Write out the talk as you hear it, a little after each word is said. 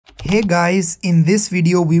Hey guys, in this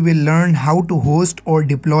video we will learn how to host or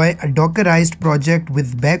deploy a Dockerized project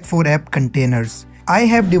with Back4App containers. I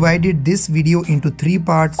have divided this video into 3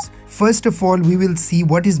 parts. First of all, we will see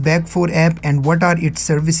what is Back4App and what are its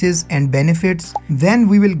services and benefits. Then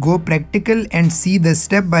we will go practical and see the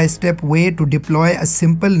step-by-step way to deploy a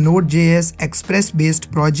simple nodejs Express-based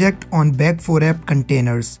project on Back4App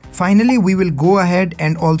containers. Finally, we will go ahead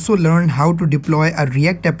and also learn how to deploy a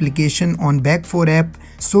React application on Back4App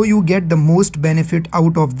so you get the most benefit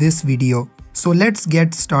out of this video. So let's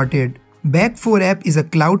get started. Back4App is a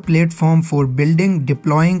cloud platform for building,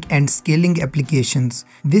 deploying and scaling applications.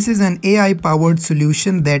 This is an AI-powered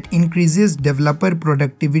solution that increases developer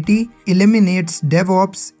productivity, eliminates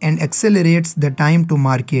DevOps and accelerates the time to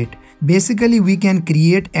market. Basically, we can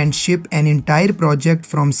create and ship an entire project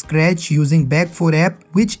from scratch using Back4App,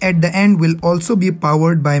 which at the end will also be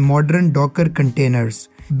powered by modern Docker containers.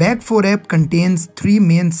 Back4App contains 3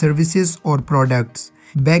 main services or products.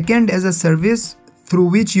 Backend as a service, through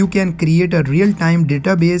which you can create a real-time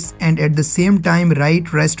database and at the same time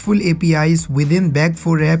write RESTful APIs within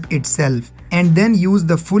Back4App itself, and then use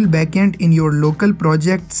the full backend in your local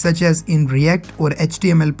project such as in React or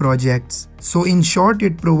HTML projects. So in short,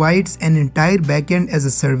 it provides an entire backend as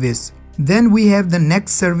a service. Then we have the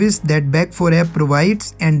next service that Back4App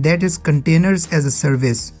provides, and that is containers as a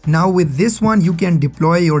service. Now with this one you can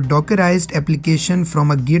deploy your Dockerized application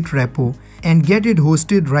from a Git repo and get it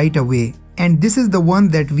hosted right away. And this is the one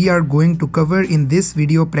that we are going to cover in this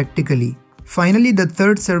video practically. Finally, the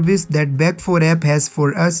third service that Back4App has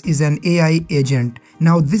for us is an AI agent.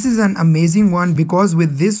 Now this is an amazing one because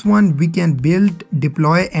with this one we can build,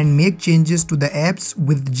 deploy and make changes to the apps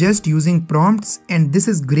with just using prompts, and this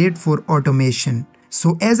is great for automation.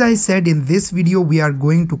 So as I said, in this video we are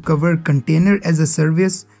going to cover container as a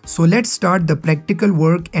service. So let's start the practical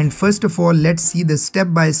work, and first of all let's see the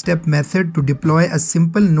step-by-step method to deploy a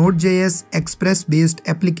simple nodejs Express-based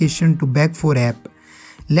application to Back4App.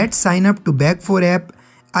 Let's sign up to Back4App.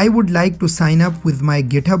 I would like to sign up with my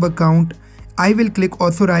GitHub account. I will click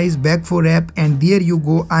authorize Back4App and there you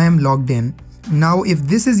go, I am logged in. Now if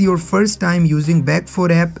this is your first time using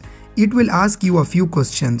Back4App, it will ask you a few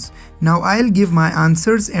questions. Now I'll give my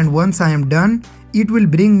answers, and once I am done, it will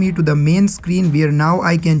bring me to the main screen where now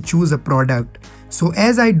I can choose a product. So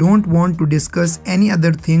as I don't want to discuss any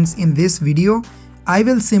other things in this video, I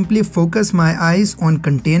will simply focus my eyes on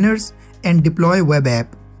containers and deploy web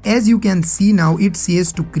app. As you can see now, it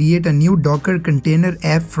says to create a new Docker container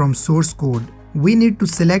app from source code. We need to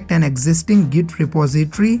select an existing Git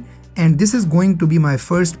repository, and this is going to be my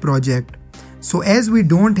first project. So as we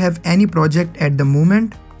don't have any project at the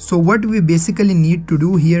moment, so what we basically need to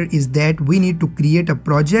do here is that we need to create a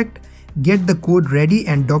project, get the code ready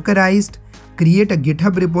and Dockerized, create a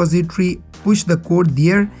GitHub repository, push the code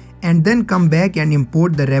there, and then come back and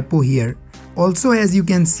import the repo here. Also, as you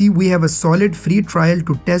can see, we have a solid free trial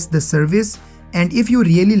to test the service, and if you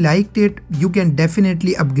really liked it, you can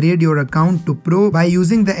definitely upgrade your account to Pro by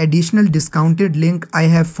using the additional discounted link I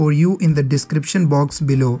have for you in the description box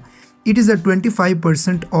below. It is a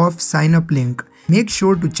 25% off sign up link. Make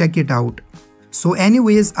sure to check it out. So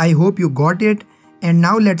anyways, I hope you got it, and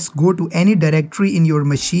now let's go to any directory in your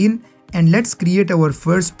machine and let's create our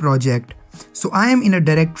first project. So I am in a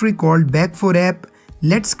directory called Back4App.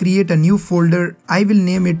 Let's create a new folder. I will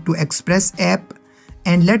name it to Express App,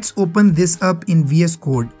 and let's open this up in VS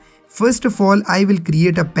Code. First of all, I will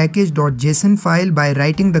create a package.json file by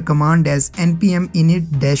writing the command as npm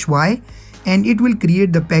init-y, and it will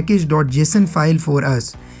create the package.json file for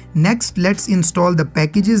us. Next, let's install the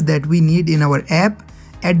packages that we need in our app.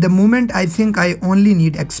 At the moment, I think I only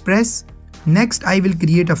need Express. Next, I will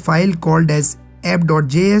create a file called as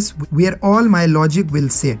app.js where all my logic will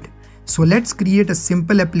sit. So let's create a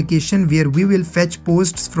simple application where we will fetch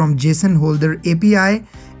posts from JSON holder API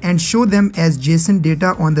and show them as JSON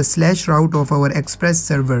data on the /route of our Express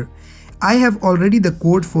server. I have already the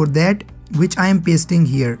code for that, which I am pasting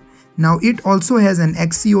here. Now it also has an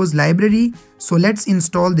Axios library, so let's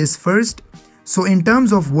install this first. So in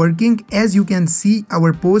terms of working, as you can see,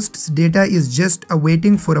 our posts data is just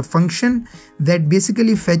awaiting for a function that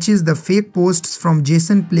basically fetches the fake posts from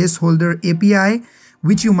JSON placeholder API,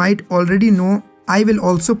 which you might already know. I will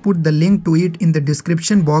also put the link to it in the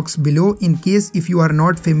description box below in case if you are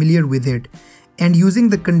not familiar with it. And using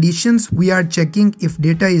the conditions, we are checking if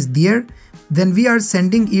data is there, then we are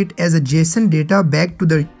sending it as a JSON data back to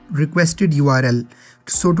the requested URL.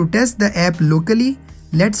 So to test the app locally,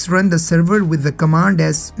 let's run the server with the command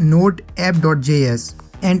as node app.js.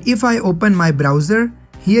 And if I open my browser,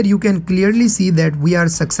 Here you can clearly see that we are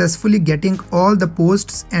successfully getting all the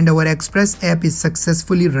posts and our Express app is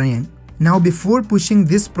successfully running. Now before pushing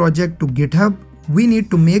this project to GitHub, we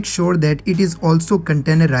need to make sure that it is also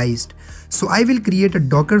containerized. So I will create a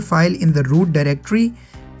Docker file in the root directory,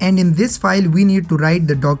 and in this file we need to write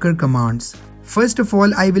the Docker commands. First of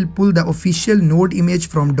all, I will pull the official node image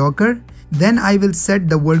from Docker. Then I will set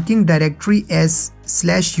the working directory as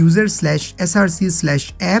 /user/src/app.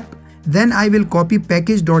 Then I will copy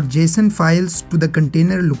package.json files to the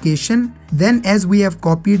container location. Then as we have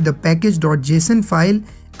copied the package.json file,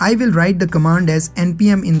 I will write the command as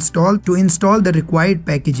npm install to install the required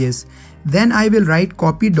packages. Then I will write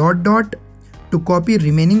copy ... to copy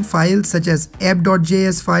remaining files such as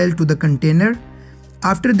app.js file to the container.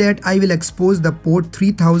 After that, I will expose the port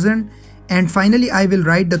 3000, and finally I will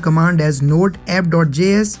write the command as node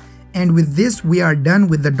app.js, and with this we are done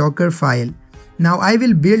with the Docker file. Now I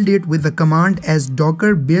will build it with the command as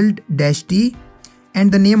docker build -t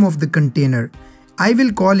and the name of the container. I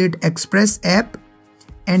will call it Express app,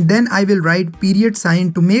 and then I will write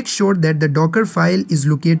 $sign to make sure that the Docker file is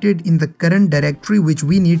located in the current directory which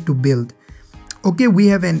we need to build. Okay, we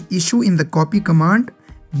have an issue in the copy command.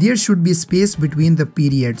 There should be space between the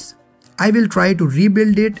periods. I will try to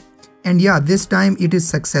rebuild it, and yeah, this time it is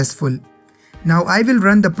successful. Now I will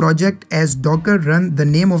run the project as docker run the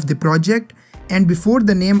name of the project, and before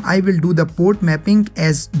the name I will do the port mapping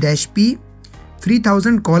as -p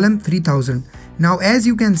 3000:3000. Now as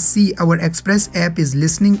you can see, our Express app is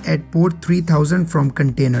listening at port 3000 from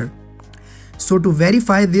container. So to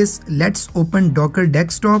verify this, let's open Docker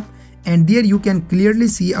desktop, and there you can clearly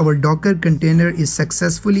see our Docker container is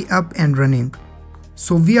successfully up and running.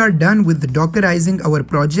 So we are done with the Dockerizing our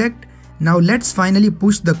project. Now let's finally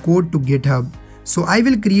push the code to GitHub. So I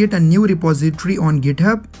will create a new repository on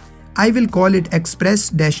GitHub. I will call it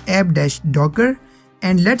express-app-docker,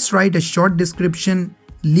 and let's write a short description,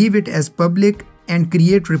 leave it as public, and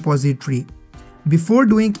create repository. Before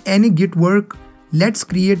doing any Git work, let's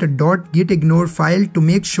create a .gitignore file to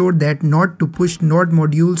make sure that not to push node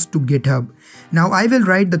modules to GitHub. Now I will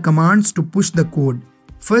write the commands to push the code.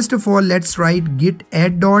 First of all, let's write git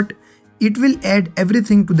add . It will add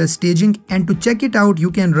everything to the staging, and to check it out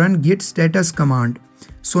you can run git status command.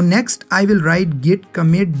 So next I will write git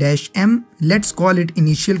commit -m, let's call it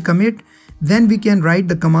initial commit. Then we can write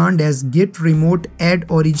the command as git remote add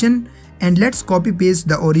origin, and let's copy paste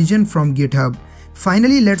the origin from GitHub.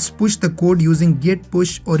 Finally, let's push the code using git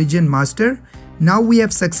push origin master. Now we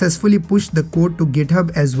have successfully pushed the code to GitHub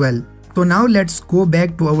as well. So now let's go back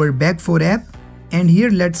to our Back4App, and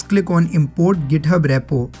here let's click on import GitHub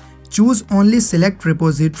repo. Choose only select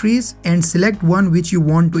repositories and select one which you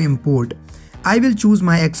want to import. I will choose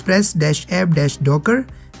my express-app-docker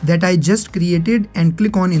that I just created and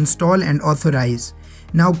click on install and authorize.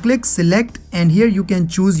 Now click select, and here you can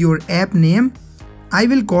choose your app name. I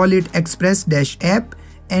will call it express-app,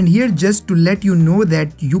 and here just to let you know that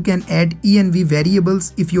you can add env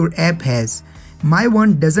variables if your app has. My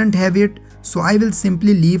one doesn't have it, so I will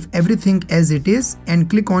simply leave everything as it is and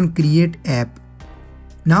click on create app.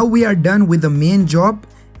 Now we are done with the main job,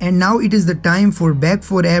 and now it is the time for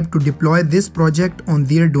Back4App to deploy this project on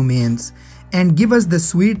their domains and give us the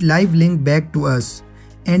sweet live link back to us.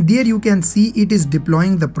 And there you can see it is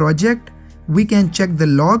deploying the project. We can check the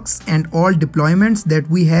logs and all deployments that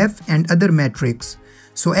we have and other metrics.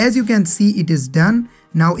 So as you can see, it is done.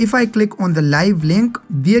 Now if I click on the live link,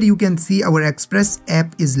 there you can see our Express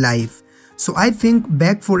app is live. So I think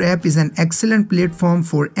Back4App is an excellent platform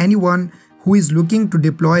for anyone who is looking to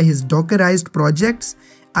deploy his Dockerized projects,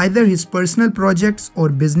 either his personal projects or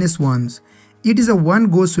business ones. It is a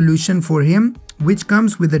one-go solution for him, which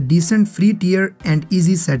comes with a decent free tier and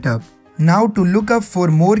easy setup. Now to look up for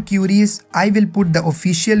more queries, I will put the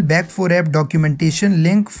official Back4App documentation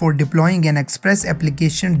link for deploying an Express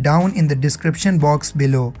application down in the description box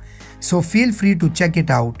below. So feel free to check it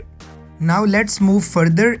out. Now let's move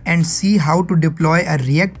further and see how to deploy a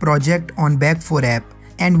React project on Back4App.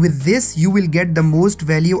 And with this you will get the most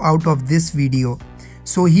value out of this video.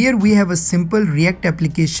 So here we have a simple React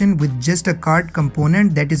application with just a card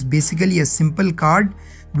component that is basically a simple card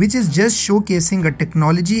which is just showcasing a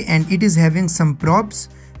technology, and it is having some props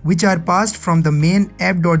which are passed from the main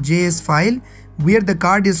app.js file where the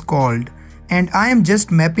card is called. And I am just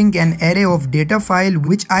mapping an array of data file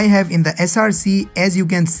which I have in the src, as you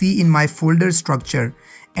can see in my folder structure.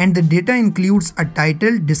 And the data includes a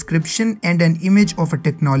title, description and an image of a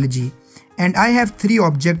technology. And I have 3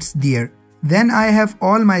 objects there. Then I have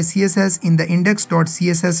all my CSS in the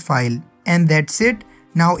index.css file. And that's it.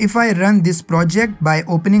 Now if I run this project by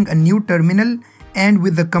opening a new terminal and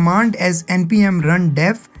with the command as npm run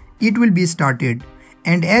dev, it will be started.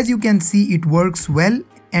 And as you can see, it works well,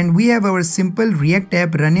 and we have our simple React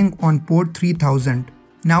app running on port 3000.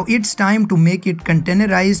 Now it's time to make it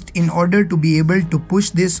containerized in order to be able to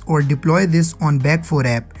push this or deploy this on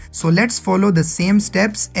Back4App. So let's follow the same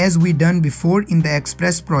steps as we done before in the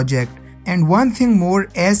Express project. And one thing more,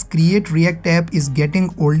 as Create React app is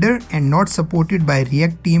getting older and not supported by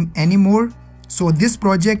React team anymore, so this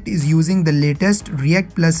project is using the latest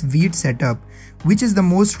React plus Vite setup, which is the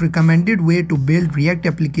most recommended way to build React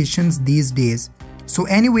applications these days. So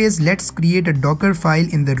anyways, let's create a Docker file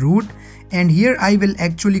in the root, and here I will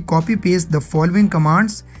actually copy paste the following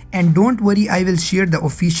commands, and don't worry, I will share the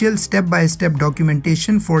official step-by-step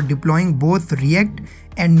documentation for deploying both React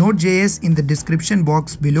and nodejs in the description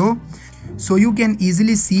box below, so you can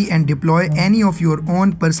easily see and deploy any of your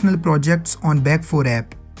own personal projects on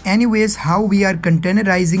Back4App. Anyways, how we are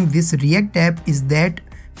containerizing this React app is that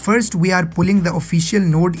first we are pulling the official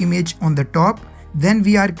node image on the top, then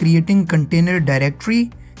we are creating container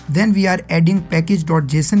directory, then we are adding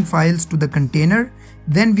package.json files to the container,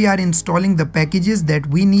 then we are installing the packages that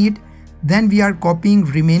we need, then we are copying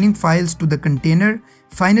remaining files to the container,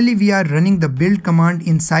 finally we are running the build command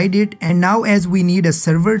inside it, and now as we need a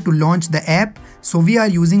server to launch the app, so we are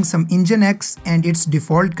using some Nginx and its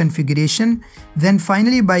default configuration, then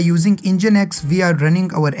finally by using Nginx we are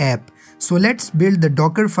running our app. So let's build the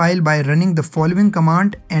Docker file by running the following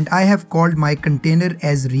command, and I have called my container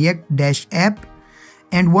as react-app.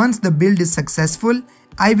 And once the build is successful,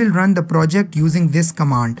 I will run the project using this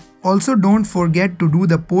command. Also don't forget to do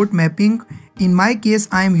the port mapping. In my case,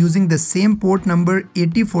 I am using the same port number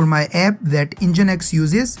 80 for my app that Nginx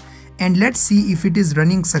uses, and let's see if it is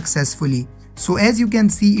running successfully. So as you can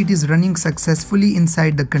see, it is running successfully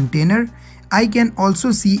inside the container. I can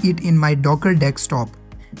also see it in my Docker desktop.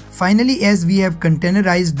 Finally, as we have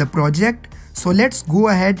containerized the project, so let's go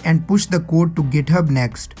ahead and push the code to GitHub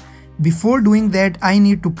next. Before doing that, I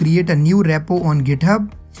need to create a new repo on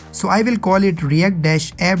GitHub. So I will call it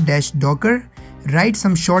react-app-docker, write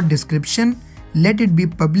some short description, let it be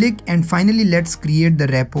public, and finally let's create the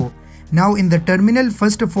repo. Now in the terminal,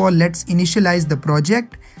 first of all, let's initialize the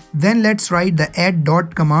project, then let's write the add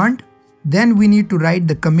dot command. Then we need to write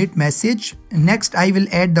the commit message. Next I will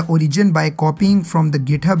add the origin by copying from the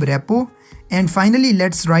GitHub repo, and finally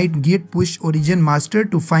let's write git push origin master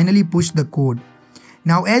to finally push the code.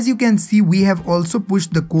 Now as you can see, we have also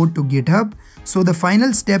pushed the code to GitHub. So the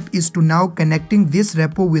final step is to now connecting this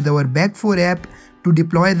repo with our Back4App to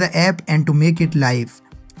deploy the app and to make it live.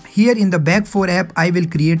 Here in the Back4App, I will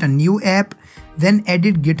create a new app, then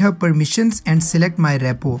edit GitHub permissions and select my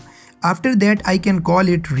repo. After that, I can call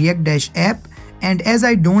it react-app, and as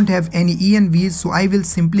I don't have any envs, so I will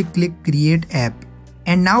simply click create app.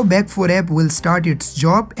 And now Back4App will start its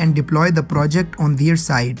job and deploy the project on their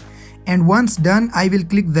side. And once done, I will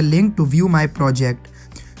click the link to view my project.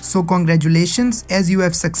 So congratulations, as you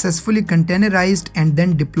have successfully containerized and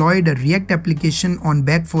then deployed a React application on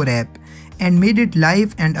Back4App and made it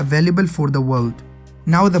live and available for the world.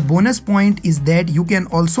 Now the bonus point is that you can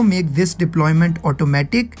also make this deployment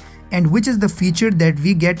automatic, and which is the feature that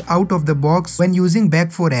we get out of the box when using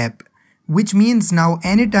Back4App. Which means now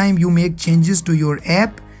anytime you make changes to your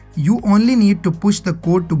app, you only need to push the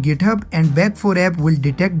code to GitHub and Back4App will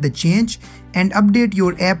detect the change and update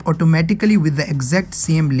your app automatically with the exact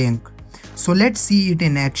same link. So let's see it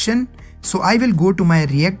in action. So I will go to my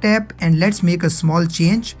React app and let's make a small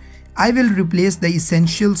change. I will replace the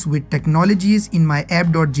essentials with technologies in my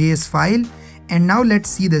app.js file, and now let's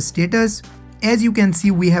see the status. As you can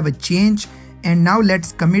see, we have a change, and now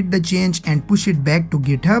let's commit the change and push it back to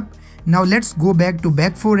GitHub. Now let's go back to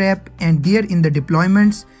Back4App, and there in the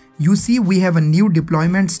deployments, you see we have a new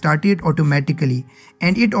deployment started automatically,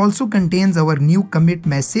 and it also contains our new commit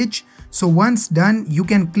message. So once done, you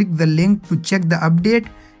can click the link to check the update,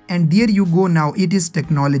 and there you go, now it is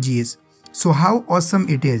technologies. So how awesome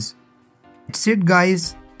it is. That's it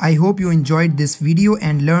guys. I hope you enjoyed this video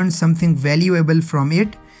and learned something valuable from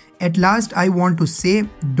it. At last, I want to say,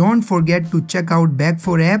 don't forget to check out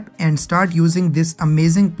Back4App and start using this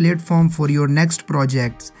amazing platform for your next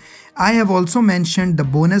projects. I have also mentioned the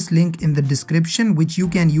bonus link in the description, which you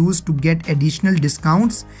can use to get additional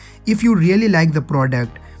discounts if you really like the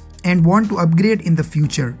product and want to upgrade in the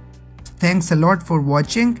future. Thanks a lot for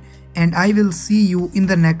watching, and I will see you in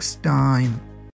the next time.